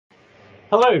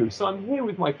Hello, so I'm here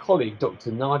with my colleague,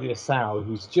 Dr. Nadia Sao,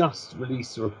 who's just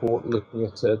released a report looking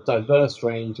at a diverse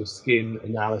range of skin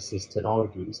analysis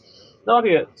technologies.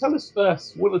 Nadia, tell us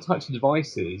first, what are the types of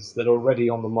devices that are already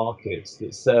on the market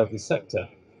that serve the sector?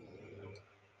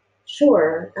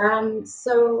 Sure.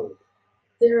 So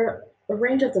there are a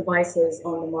range of devices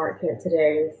on the market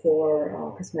today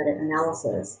for cosmetic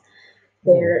analysis. Hmm.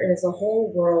 There is a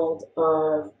whole world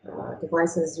of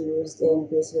devices used in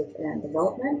research and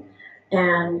development,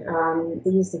 and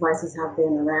these devices have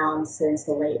been around since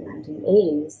the late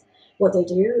 1980s. What they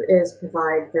do is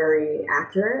provide very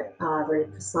accurate, very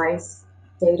precise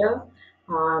data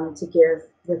to give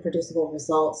reproducible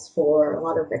results for a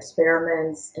lot of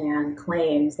experiments and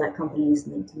claims that companies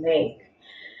need to make.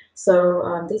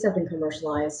 So these have been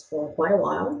commercialized for quite a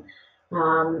while.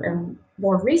 And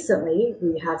more recently,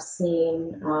 we have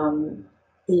seen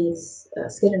these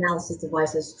skin analysis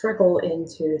devices trickle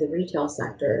into the retail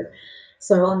sector.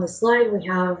 So on the slide, we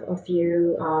have a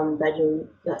few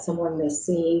that someone may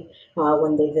see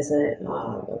when they visit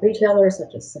a retailer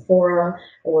such as Sephora,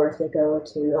 or if they go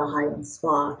to a high-end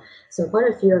spa. So quite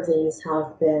a few of these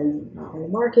have been on the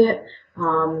market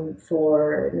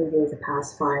for maybe the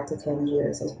past 5 to 10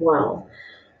 years as well.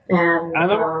 And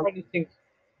And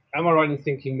am I right in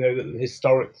thinking though that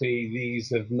historically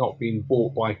these have not been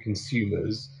bought by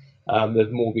consumers?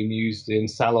 They've more been used in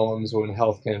salons or in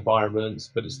healthcare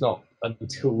environments, but it's not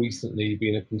until recently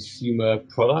been a consumer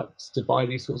product to buy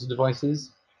these sorts of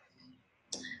devices.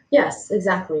 yes,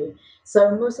 exactly.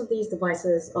 So most of these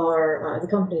devices are the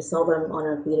companies sell them on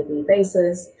a B2B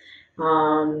basis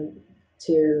um,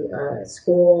 to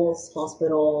schools,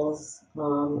 hospitals,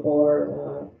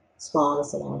 or spa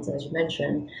salons, as you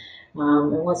mentioned.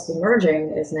 And what's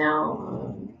emerging is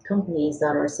now companies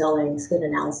that are selling skin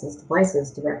analysis devices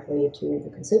directly to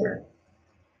the consumer.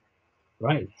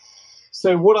 Right.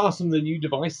 So, what are some of the new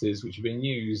devices which are being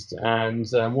used, and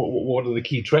what are the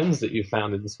key trends that you've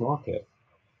found in this market?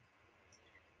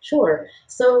 Sure.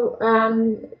 So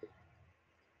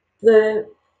the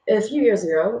a few years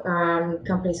ago,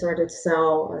 companies started to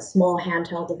sell small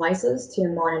handheld devices to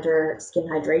monitor skin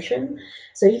hydration.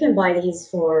 So you can buy these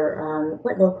for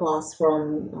quite low cost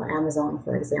from Amazon,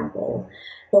 for example.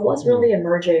 But what's Hmm. really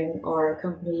emerging are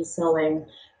companies selling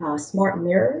smart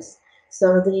mirrors.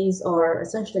 So these are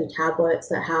essentially tablets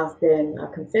that have been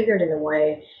configured in a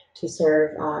way to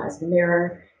serve as a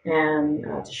mirror and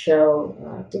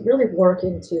to really work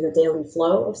into the daily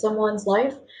flow of someone's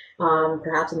life.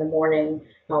 Perhaps in the morning,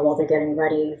 while they're getting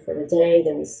ready for the day,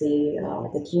 they will see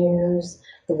the news,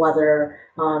 the weather,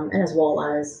 and as well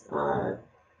as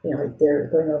they're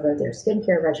going over their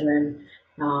skincare regimen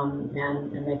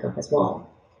and makeup as well.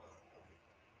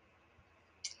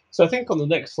 So, I think on the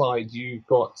next slide you've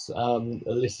got a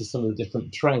list of some of the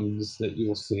different trends that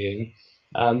you're seeing.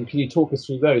 Can you talk us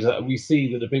through those? We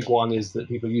see that a big one is that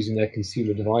people are using their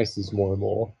consumer devices more and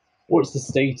more. What's the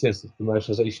status of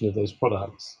commercialization of those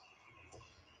products?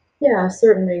 Yeah,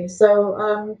 certainly.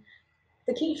 So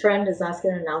the key trend is that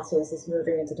skin analysis is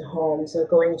moving into the home, so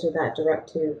going to that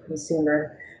direct to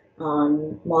consumer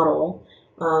model.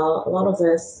 A lot of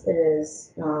this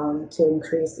is to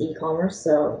increase e-commerce.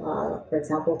 So, for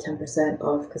example, 10%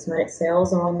 of cosmetic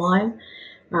sales are online.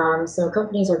 So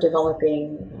companies are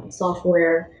developing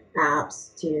software,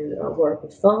 apps to work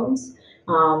with phones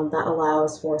that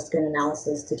allows for skin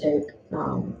analysis to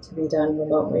be done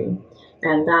remotely,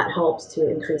 and that helps to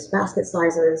increase basket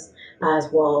sizes as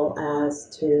well as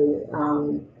to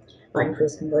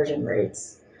increase conversion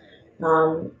rates.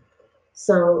 Um,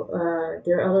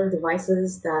 there are other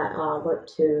devices that look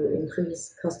to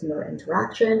increase customer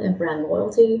interaction and brand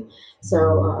loyalty. So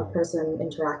a person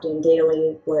interacting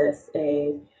daily with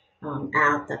a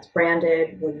app that's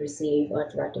branded would receive a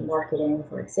directed marketing,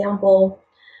 for example.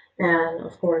 And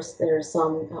of course, there's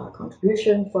some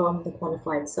contribution from the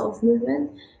quantified self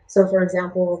movement. So, for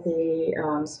example,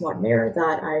 the smart mirror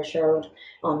that I showed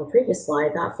on the previous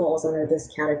slide, that falls under this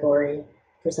category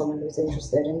for someone who's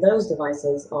interested. And those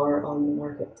devices are on the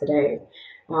market today.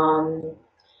 Um,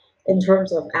 in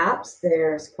terms of apps,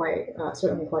 there's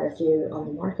certainly quite a few on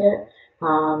the market,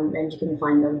 and you can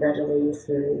find them readily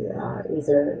through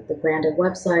either the branded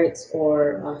websites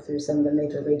or through some of the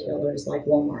major retailers like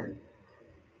Walmart.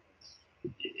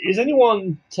 Is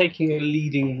anyone taking a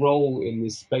leading role in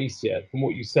this space yet? From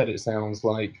what you said, it sounds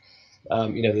like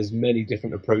there's many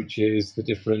different approaches for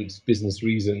different business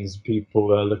reasons.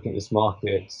 People are looking at this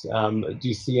market. Do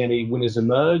you see any winners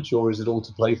emerge, or is it all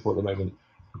to play for at the moment?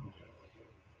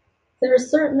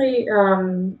 There's certainly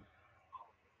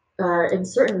in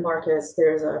certain markets,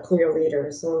 there's a clear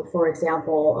leader. So, for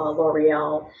example,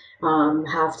 L'Oreal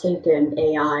have taken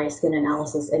AI skin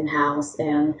analysis in-house,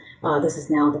 and this is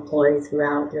now deployed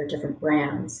throughout their different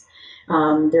brands.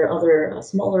 There are other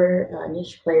smaller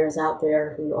niche players out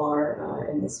there who are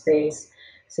in the space.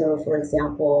 So, for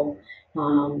example,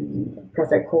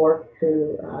 Perfect Corp,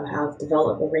 who have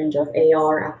developed a range of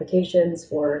AR applications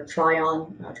for trying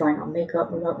on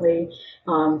makeup remotely.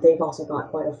 They've also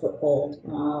got quite a foothold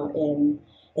in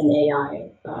AI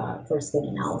for skin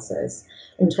analysis.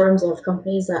 In terms of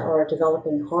companies that are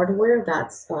developing hardware,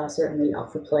 that's certainly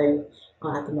up for play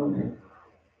at the moment.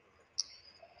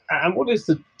 And what is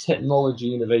the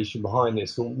technology innovation behind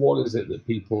this, or what is it that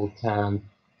people can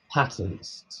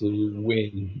patent to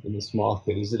win in this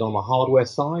market? Is it on the hardware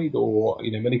side, or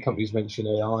many companies mention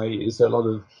AI? Is there a lot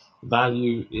of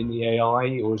value in the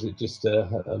AI, or is it just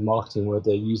a marketing word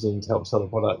they're using to help sell the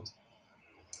product?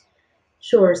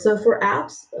 Sure. So for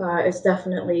apps, it's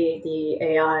definitely the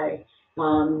AI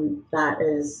that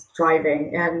is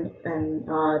driving, and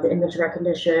the image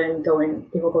recognition,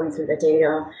 people going through the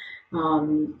data,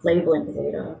 labeling the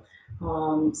data.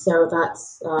 So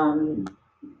that's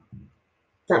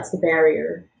the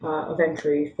barrier of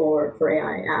entry for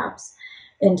AI apps.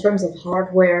 In terms of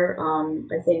hardware,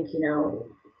 I think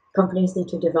companies need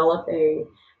to develop a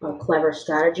clever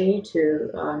strategy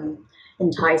to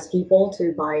entice people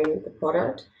to buy the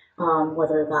product,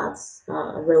 whether that's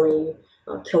a really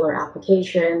killer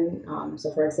application.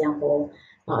 So, for example,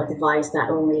 a device that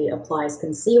only applies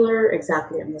concealer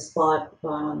exactly on the spot,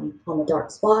 on the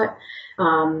dark spot.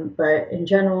 But in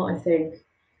general, I think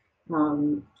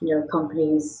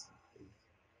companies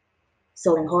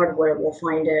selling hardware will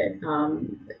find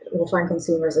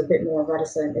consumers a bit more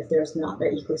reticent if there's not the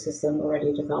ecosystem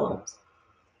already developed.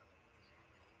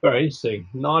 Very interesting.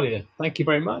 Nadia, thank you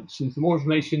very much. And for more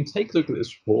information, take a look at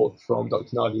this report from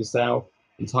Dr. Nadia Sao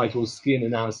entitled Skin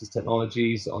Analysis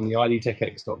Technologies on the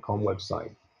IDTechEx.com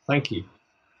website. Thank you.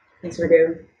 Thanks for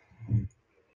doing.